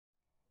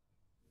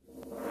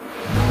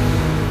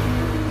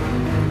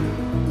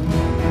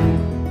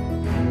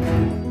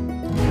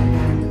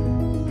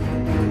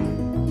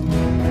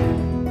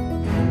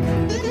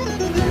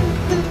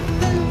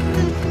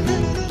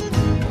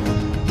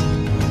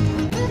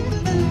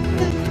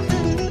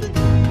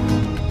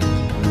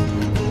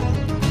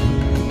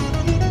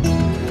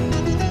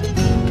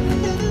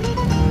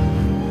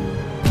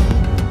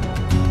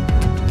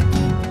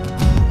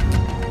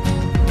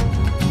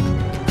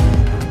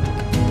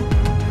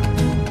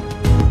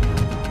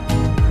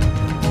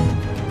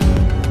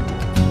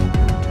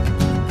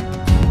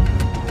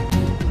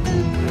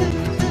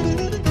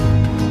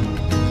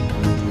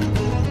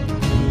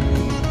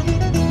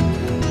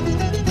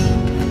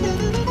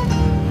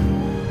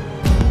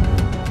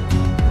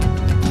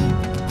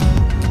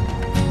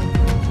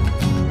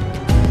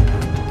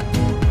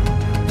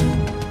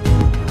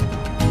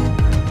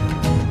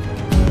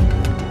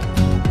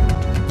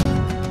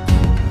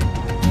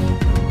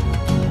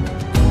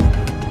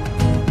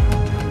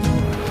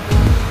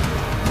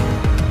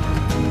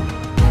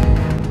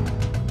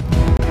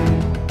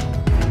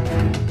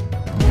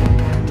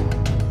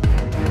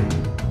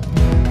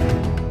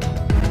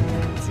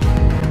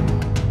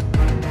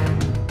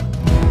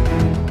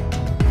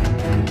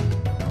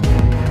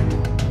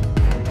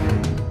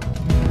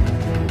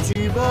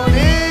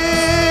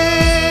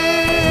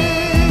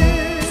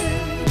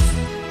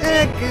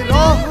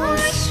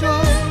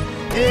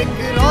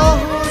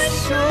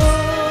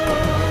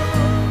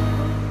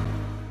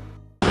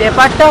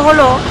ব্যাপারটা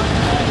হলো,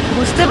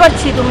 বুঝতে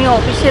পারছি তুমি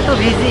অফিসে তো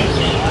বিজি।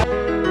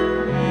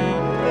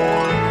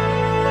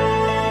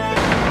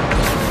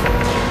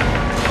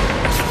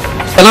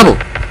 জানাবো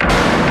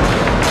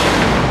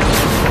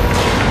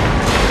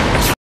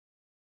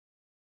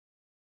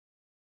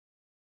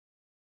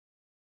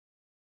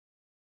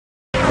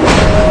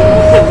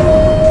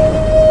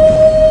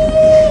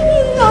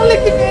তাহলে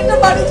কি মেয়েটা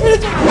বাড়ি ছেড়ে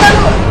চলে গেল?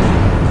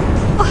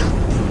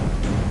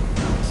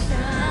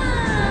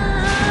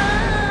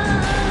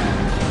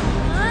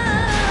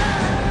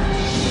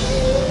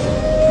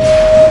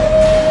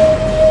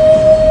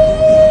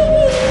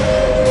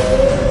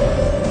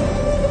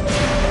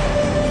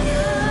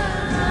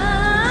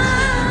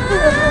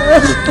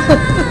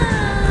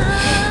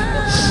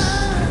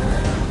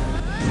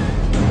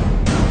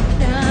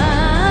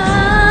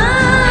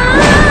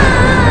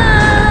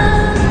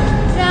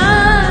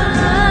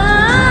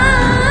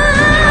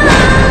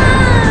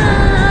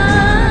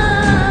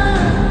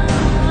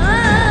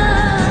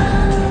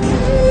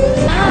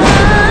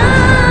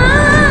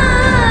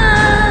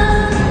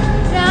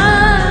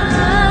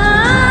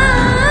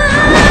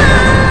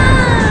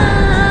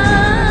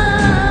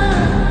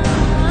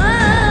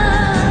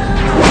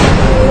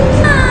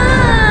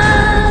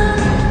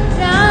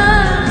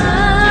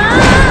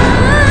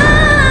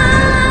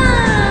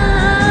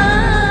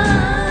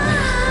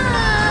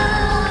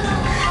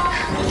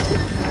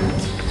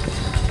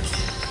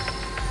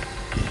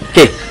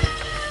 কে?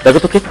 দেখো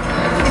তো কে।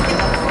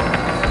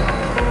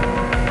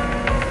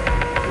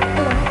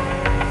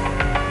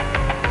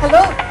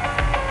 হ্যালো,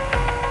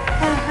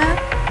 হ্যাঁ হ্যাঁ,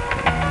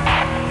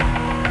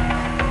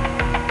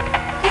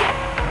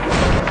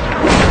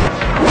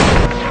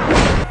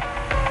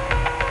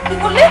 কি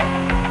বললে?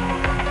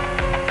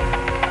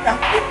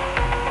 রাখি?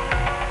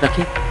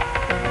 রাখি?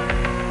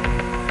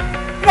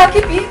 রাখি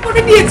বিয়ে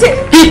করে নিয়েছে।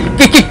 কি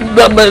কি কি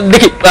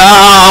দেখি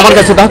আমার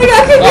কাছে দাও।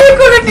 রাখি বিয়ে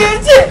করে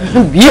নিয়েছে।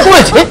 বিয়ে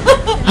করেছে?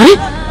 আরে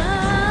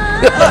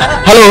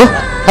হ্যালো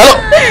হ্যালো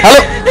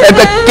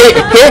হ্যালো, কে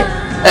কে?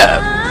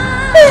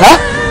 হ্যাঁ,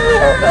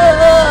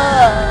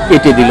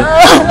 কেটে দিল।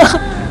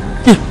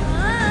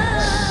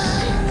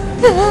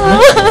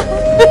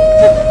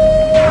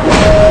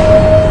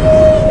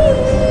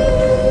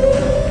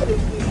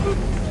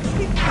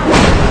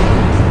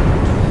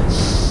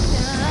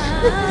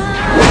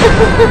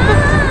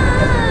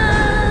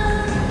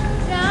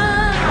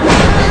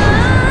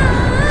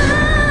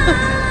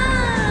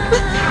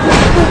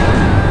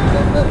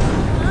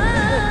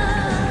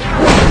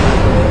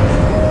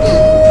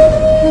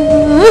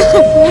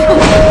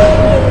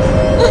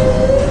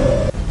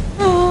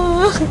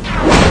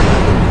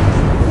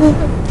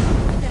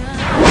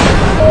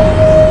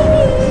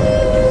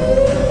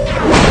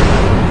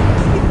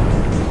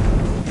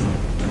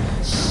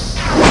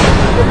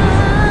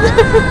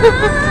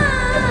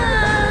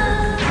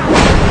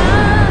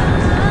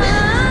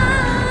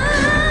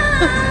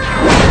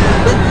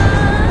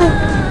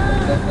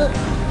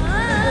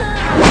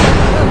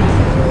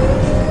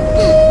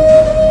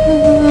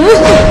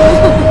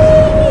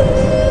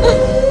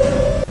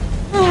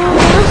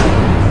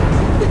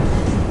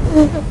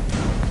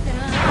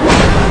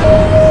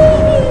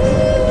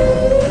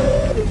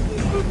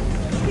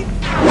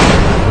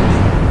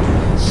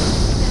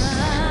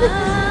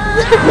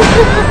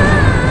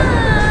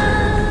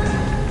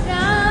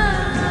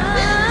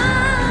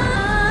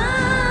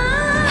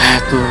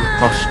 এত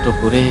কষ্ট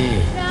করে,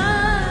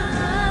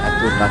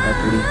 এত টাকা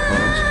কড়ি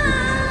খরচ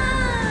করে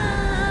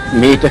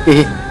মেয়েটাকে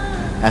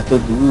এত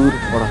দূর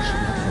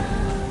পড়াশোনা করে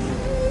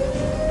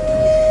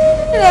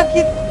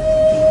রাখি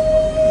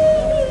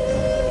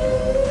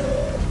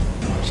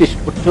শেষ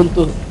পর্যন্ত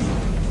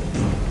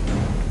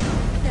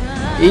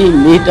এই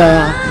মেয়েটা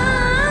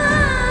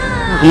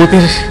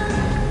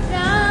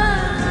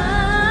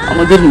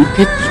আমাদের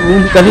মুখে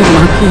চুন কালি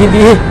মাখিয়ে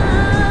দিয়ে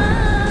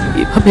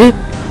এভাবে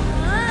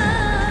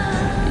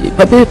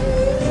এভাবে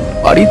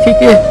বাড়ি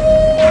থেকে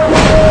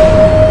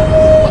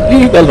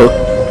পালিয়ে গেল।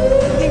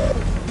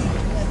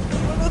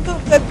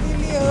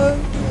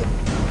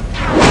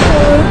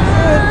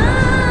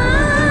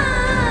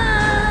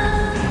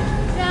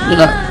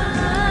 না,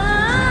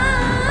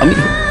 আমি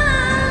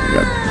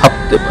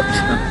ভাবতে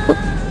পারছি না।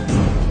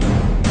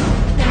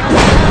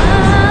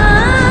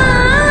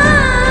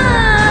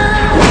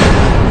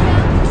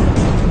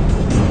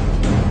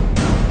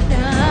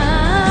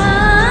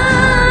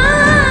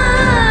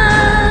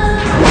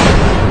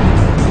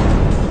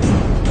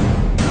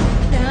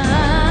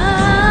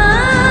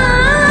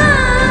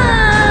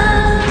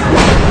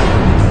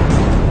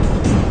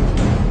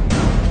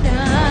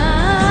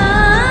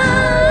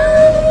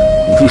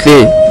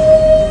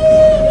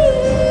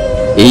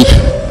 এই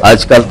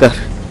আজকালকার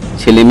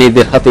ছেলে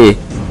মেয়েদের হাতে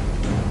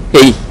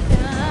এই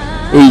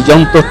এই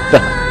যন্ত্রটা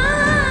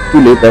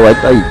তুলে দেওয়া,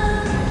 তাই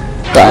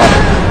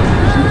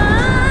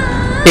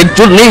এর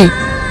জন্যই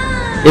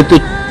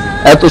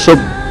এত সব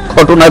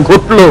ঘটনা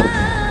ঘটলো।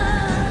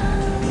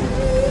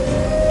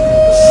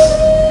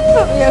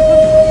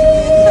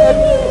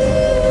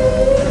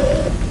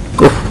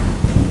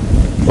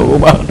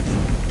 ভগবান,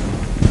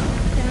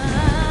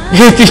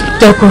 এই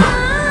চিন্তা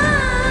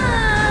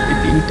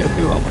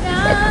এইটাকেও আমাকে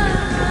দেখাবে।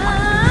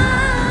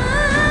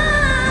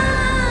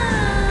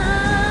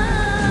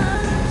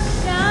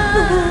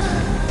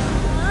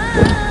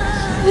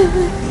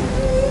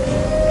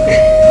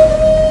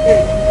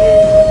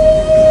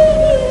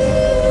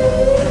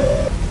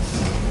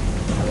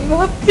 আমি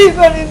ভাবতেই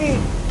পারিনি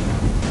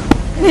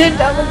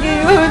মেয়েটা আমাকে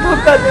এইভাবে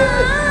ধোকা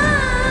দেবে।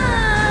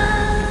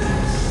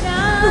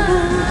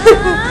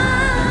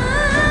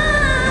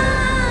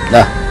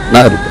 না না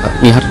রূপা,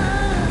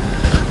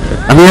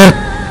 আমি আর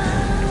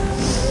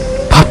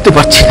ভাবতে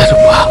পারছি না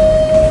রূপা,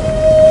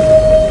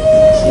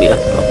 আমি আর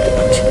ভাবতে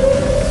পারছি না।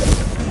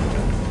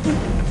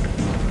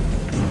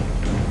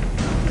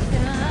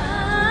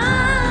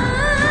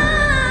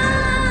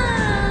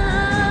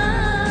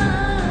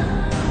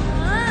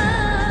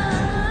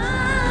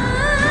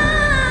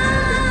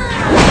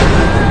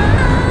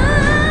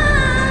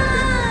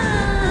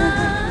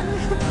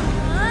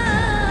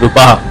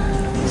 রূপা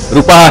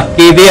রূপা,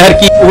 কেঁদে আর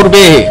কি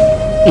করবে?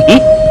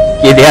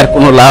 কেঁদে আর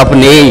কোনো লাভ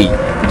নেই,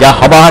 যা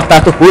হবার তা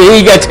তো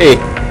হয়েই গেছে।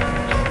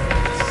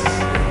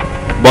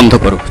 বন্ধ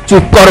করো,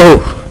 চুপ করো।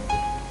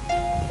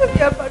 আমি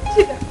আর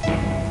পারছি না,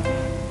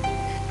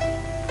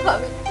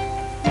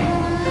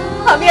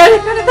 আমি আর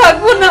এখানে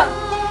থাকবো না।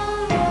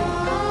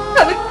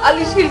 আমি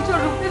কালি শিলচর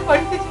রূপের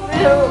বাড়িতে চলে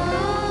যাবো।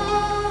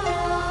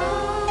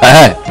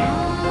 হ্যাঁ,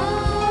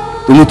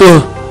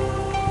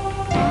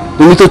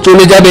 তুমি তো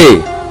চলে যাবে,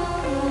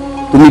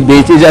 তুমি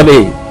বেঁচে যাবে,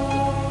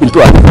 কিন্তু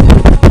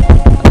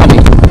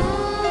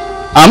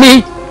আমি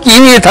কি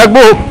নিয়ে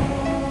থাকবো,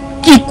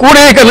 কি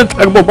করে এখানে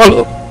থাকবো বলো?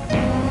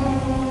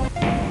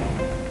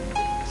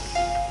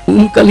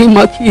 কালি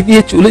মাখিয়ে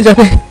দিয়ে চলে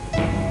যাবে,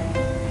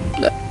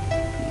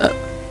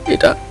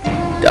 এটা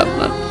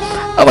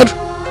আমার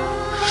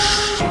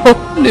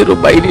স্বপ্নেরও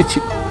বাইরে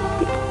ছিল।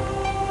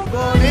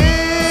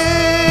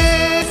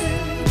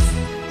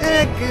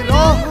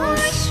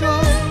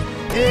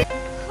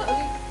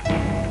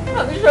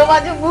 আমি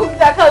সমাজে মুখ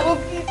দেখাবো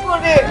কি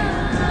করে?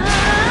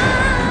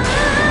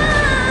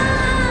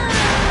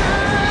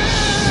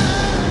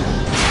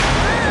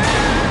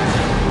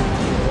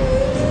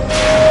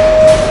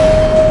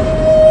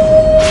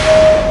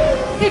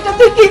 এটা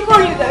তুই কি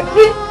করলি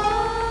রাখি?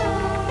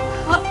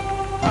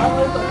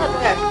 আমার কথা তো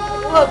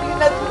একদম ভাবলি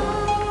না তুই।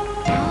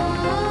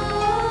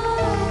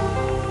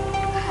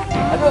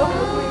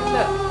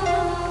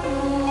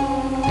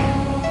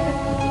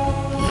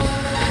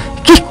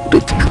 কি করে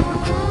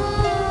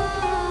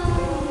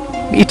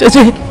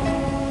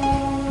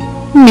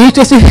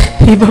মেয়েটা যে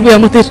এইভাবে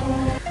আমাদের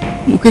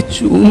মুখে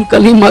চুন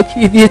কালি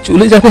মাখিয়ে দিয়ে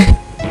চলে যাবে,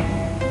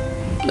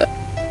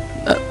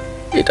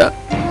 এটা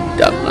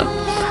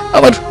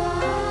আমার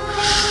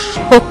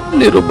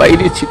স্বপ্নেরও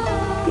বাইরে ছিল।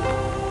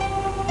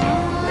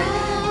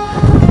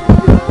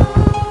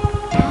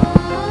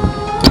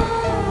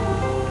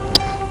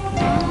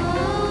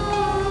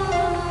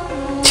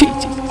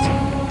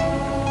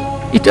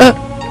 এটা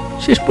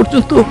শেষ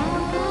পর্যন্ত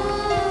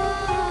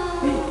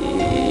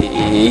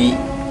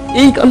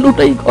এই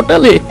কাণ্ডটাই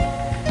ঘটালে।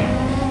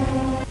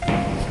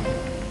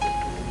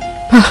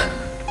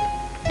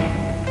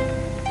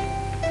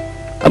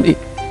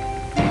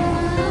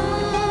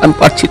 আমি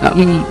পারছি না,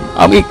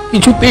 আমি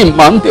কিছুতেই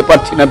মানতে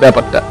পারছি না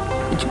ব্যাপারটা।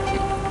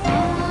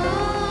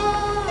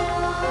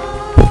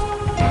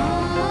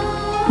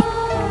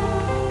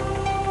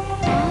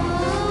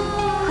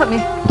 আমি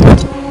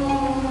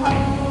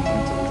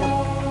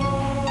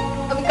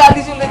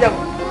কালই চলে যাব,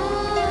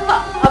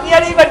 আমি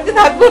আর এই বাড়িতে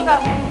থাকবো না।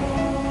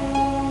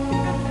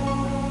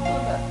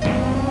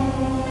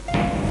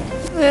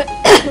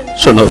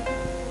 শোনো,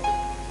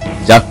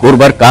 যা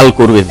করবার কাল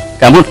করবেন,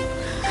 কেমন?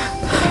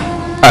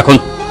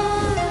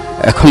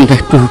 এখন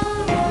একটু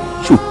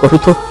চুপ করো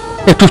তো,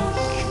 একটু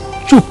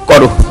চুপ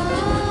করো।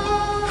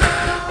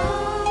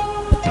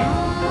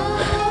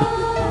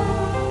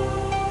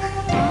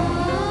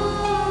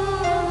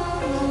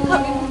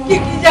 আমি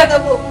কি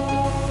জানাবো,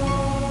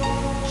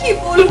 কি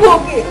বলবো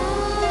ওকে?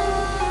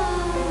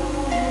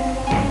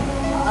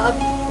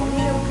 আমি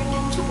ওকে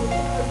কিচ্ছু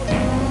বলতে পারবো না।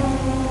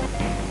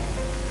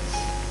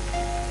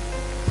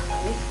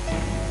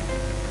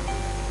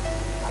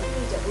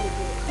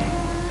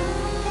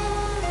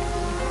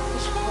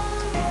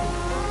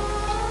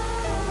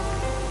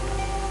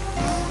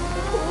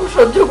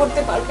 সহ্য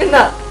করতে পারবে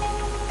না,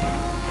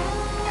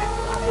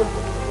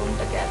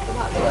 এত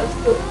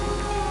ভালোবাসতো।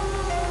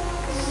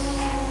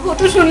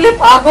 ওটা শুনলে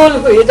পাগল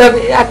হয়ে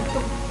যাবে,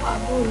 একদম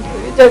পাগল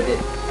হয়ে যাবে।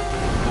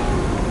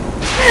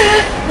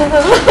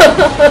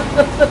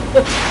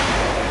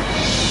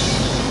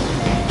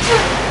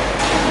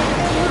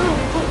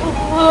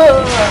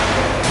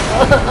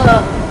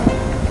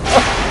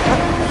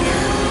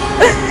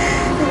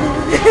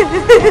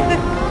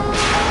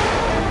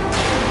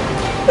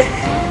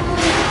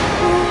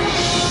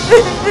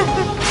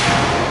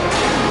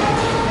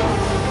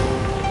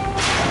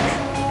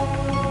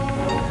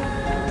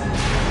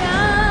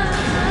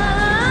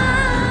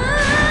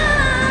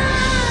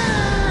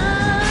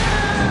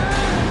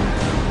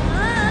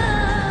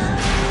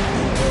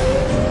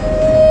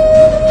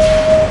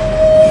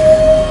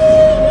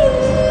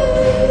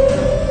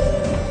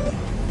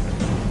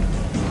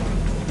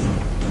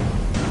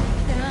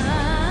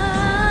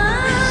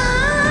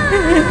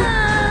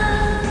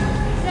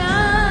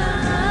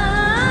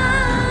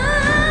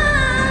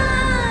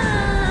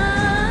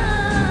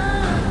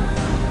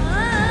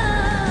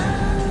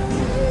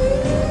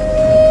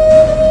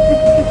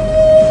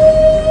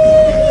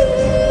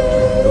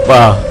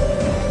 রূপা,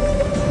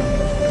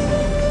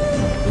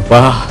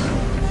 রূপা,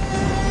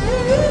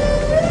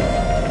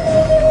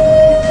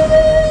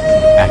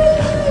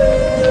 একটা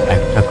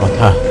একটা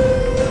কথা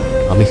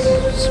আমি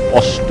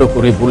স্পষ্ট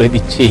করে বলে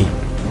দিচ্ছি,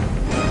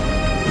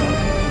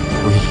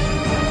 ওই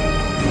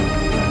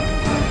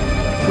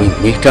ওই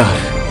মেয়েটার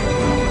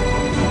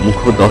মুখ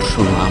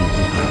দর্শন আমি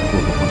আর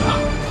করব না।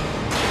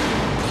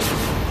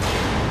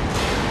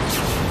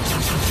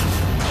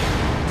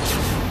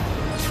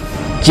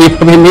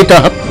 যেভাবে মেয়েটা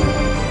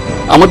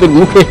আমাদের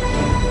মুখে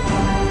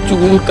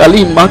চুল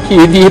কালি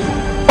মাখিয়ে দিয়ে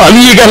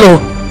পালিয়ে গেল,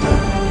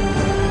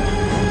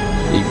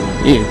 এই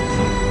মেয়ের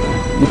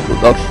মুখ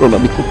দর্শন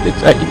আমি করতে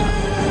চাই না,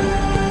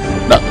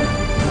 না,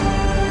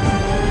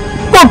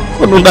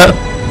 কখনো না।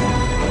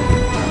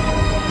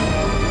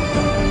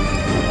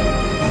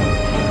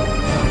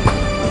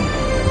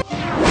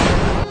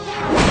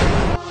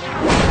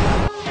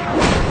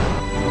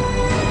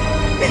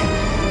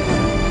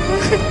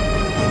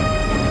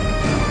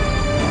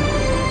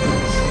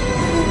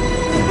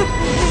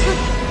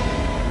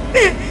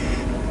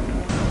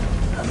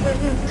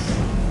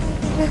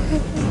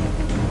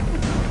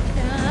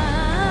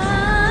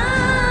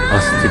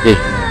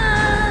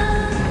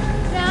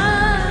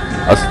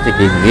 আজ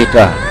থেকে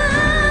মেয়েটা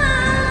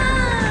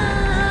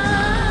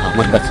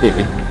আমার কাছে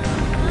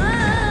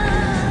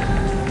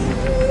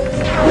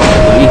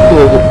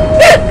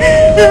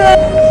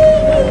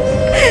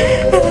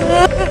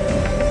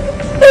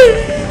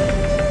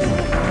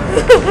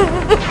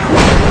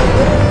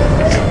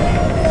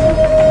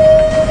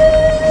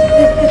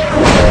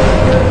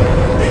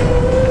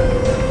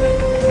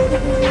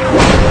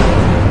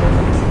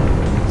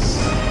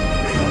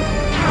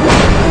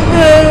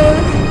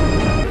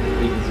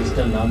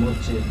নাম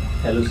হচ্ছে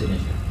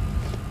হ্যালুসিনেশন।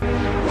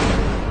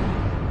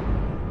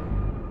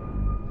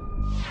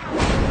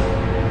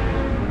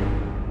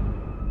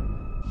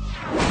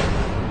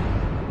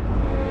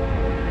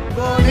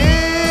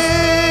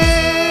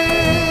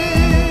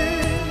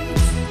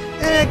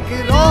 এক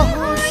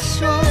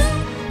রহস্য,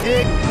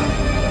 এক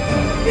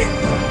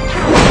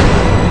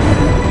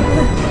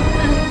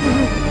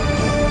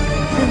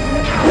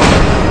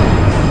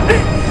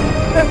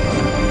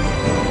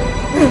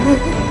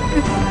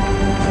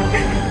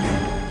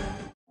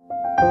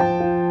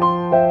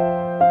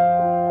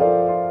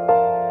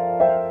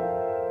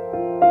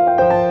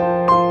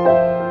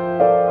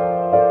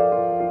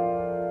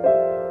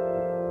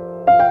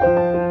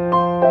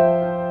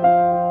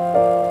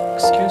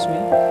এক্সকিউজ মি,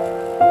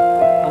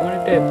 আমার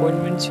একটা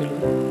অ্যাপয়েন্টমেন্ট ছিল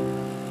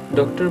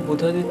ডক্টর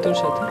বুধাদিত্যর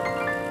সাথে।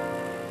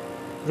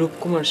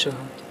 রূপকুমার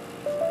সাহা,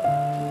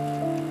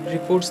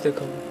 রিপোর্টস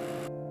দেখাবো।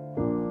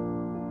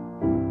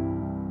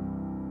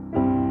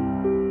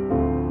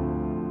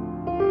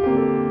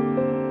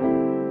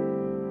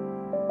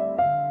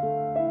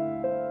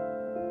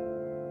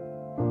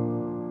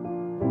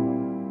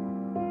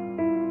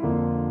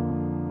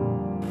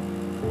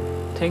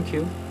 Thank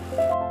you.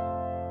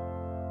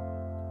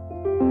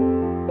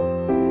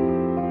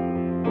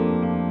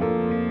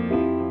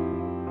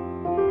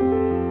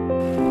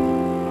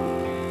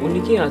 উনি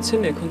কি আছেন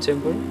এখন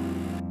চেম্বারে?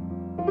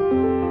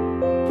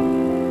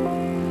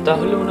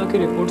 তাহলে ওনাকে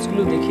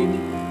রিপোর্টসগুলো দেখিয়ে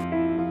দিই।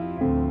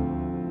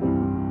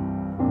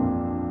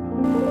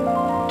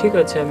 ঠিক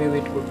আছে, আমি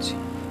ওয়েট করছি।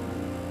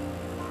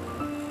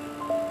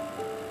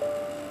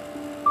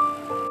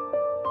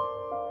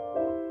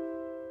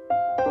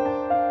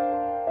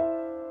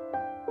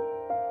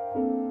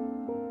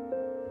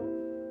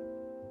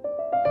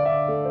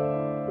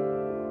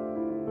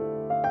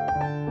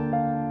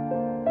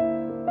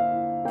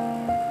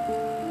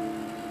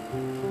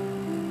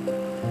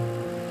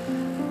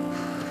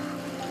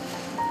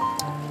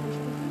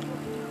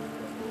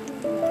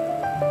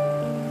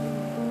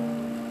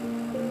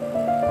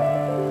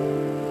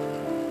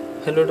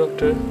 Hello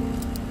doctor.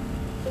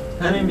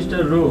 হ্যাঁ মিস্টার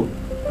রূপ,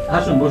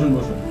 আসুন, বসুন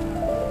বসুন।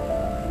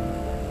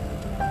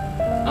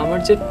 আমার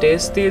যে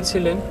টেস্ট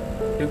দিয়েছিলেন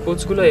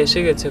রিপোর্টসগুলো এসে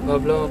গেছে,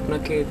 ভাবলাম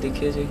আপনাকে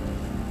দেখিয়ে যাই।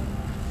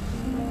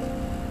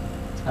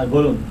 আর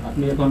বলুন,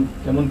 আপনি এখন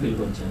কেমন ফিল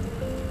করছেন?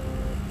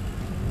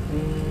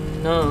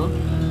 না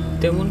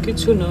তেমন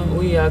কিছু না,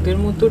 ওই আগের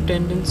মতো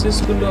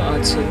টেন্ডেন্সিসগুলো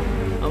আছে।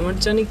 আমার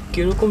জানি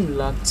কিরকম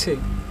লাগছে,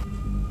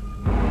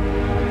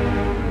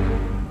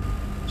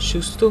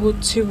 সুস্থ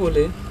হচ্ছি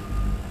বলে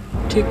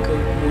ঠিক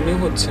মনে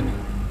হচ্ছে না।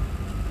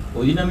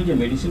 ওই দিন আমি যে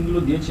মেডিসিনগুলো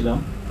দিয়েছিলাম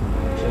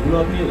সেগুলো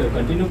আপনি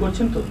কন্টিনিউ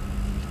করছেন তো?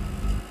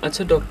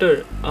 আচ্ছা ডক্টর,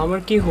 আমার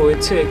কি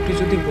হয়েছে একটু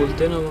যদি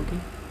বলতেন আমাকে।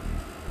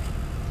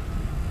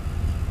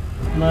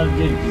 আপনার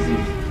যে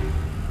ডিজিজ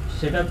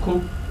সেটা খুব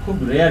খুব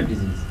রেয়ার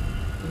ডিজিজ।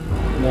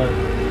 আপনার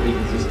এই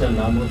ডিজিজটার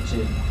নাম হচ্ছে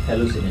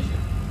হ্যালুসিনেশন।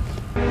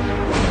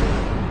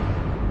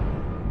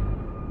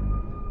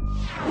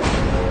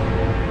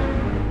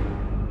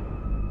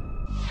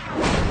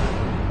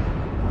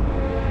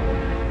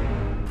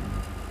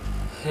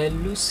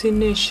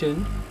 হ্যালুসিনেশন?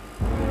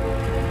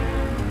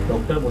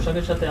 ডক্টর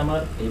পোশাকের সাথে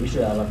আমার এই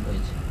বিষয়ে আলাপ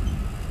হয়েছে।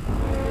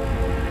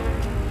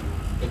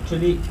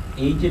 অ্যাকচুয়ালি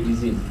এই যে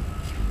ডিজিজ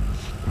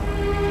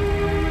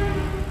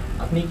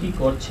আপনি কি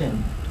করছেন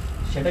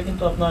সেটা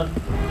কিন্তু আপনার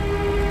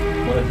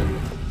মনে থাকবে।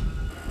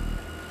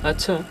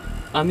 আচ্ছা,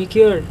 আমি কি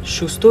আর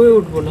সুস্থ হয়ে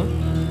উঠবো না?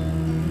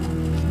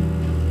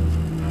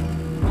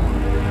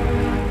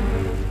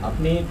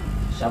 আপনি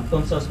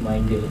সাবকনসিয়াস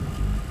মাইন্ডে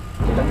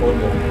যেটা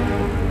করবেন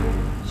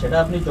সেটা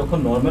আপনি যখন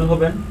নর্মাল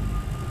হবেন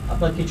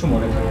আপনার কিছু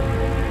মনে থাকবে না।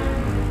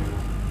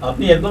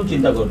 আপনি একদম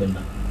চিন্তা করবেন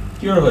না,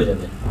 কিওর হয়ে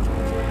যাবে,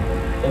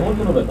 এমন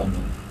কোনো ব্যাপার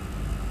না।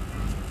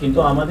 কিন্তু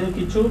আমাদের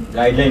কিছু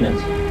গাইডলাইন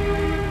আছে,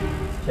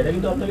 সেটা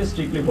কিন্তু আপনাকে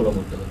স্ট্রিক্টলি ফলো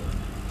করতে হবে।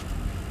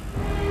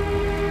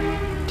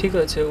 ঠিক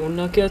আছে,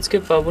 ওনাকে আজকে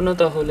পাবো না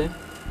তাহলে।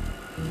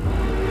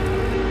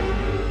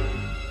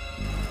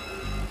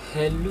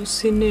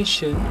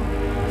 হ্যালুসিনেশন?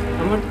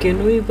 আমার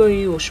কেনই বা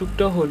এই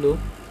অসুখটা হলো?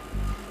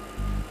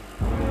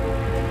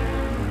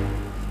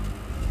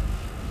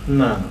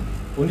 না,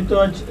 উনি তো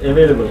আজ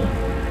অ্যাভেলেবল না,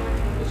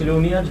 অ্যাকচুয়ালি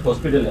উনি আজ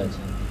হসপিটালে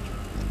আছেন।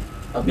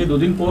 আপনি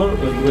দুদিন পর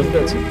ঠিক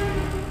আছে,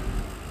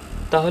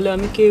 তাহলে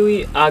আমি কি ওই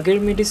আগের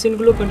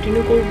মেডিসিনগুলো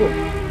কন্টিনিউ করব?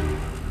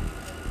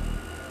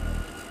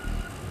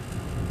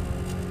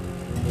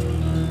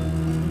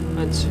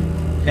 আচ্ছা,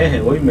 হ্যাঁ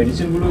হ্যাঁ, ওই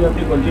মেডিসিনগুলোই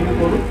আপনি কন্টিনিউ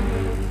করুন।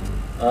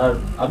 আর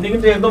আপনি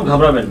কিন্তু একদম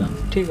ঘাবড়াবেন না।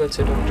 ঠিক আছে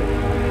ডক্টর,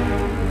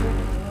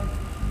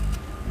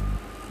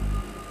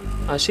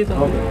 আসি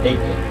তাহলে। Take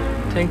care.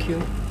 Thank you.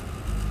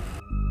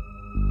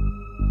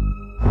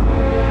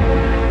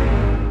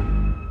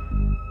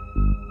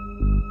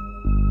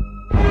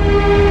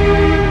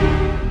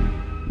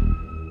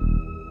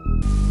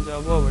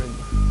 যাবো আবার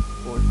একবার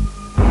পরে।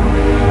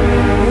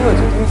 কি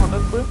হয়েছে তুমি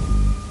হঠাৎ করে?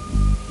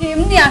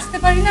 এমনি আসতে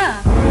পারি না।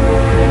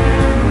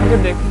 আমাকে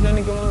দেখে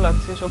জানি কেমন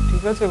লাগছে, সব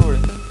ঠিক আছে ঘরে?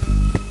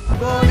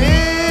 করে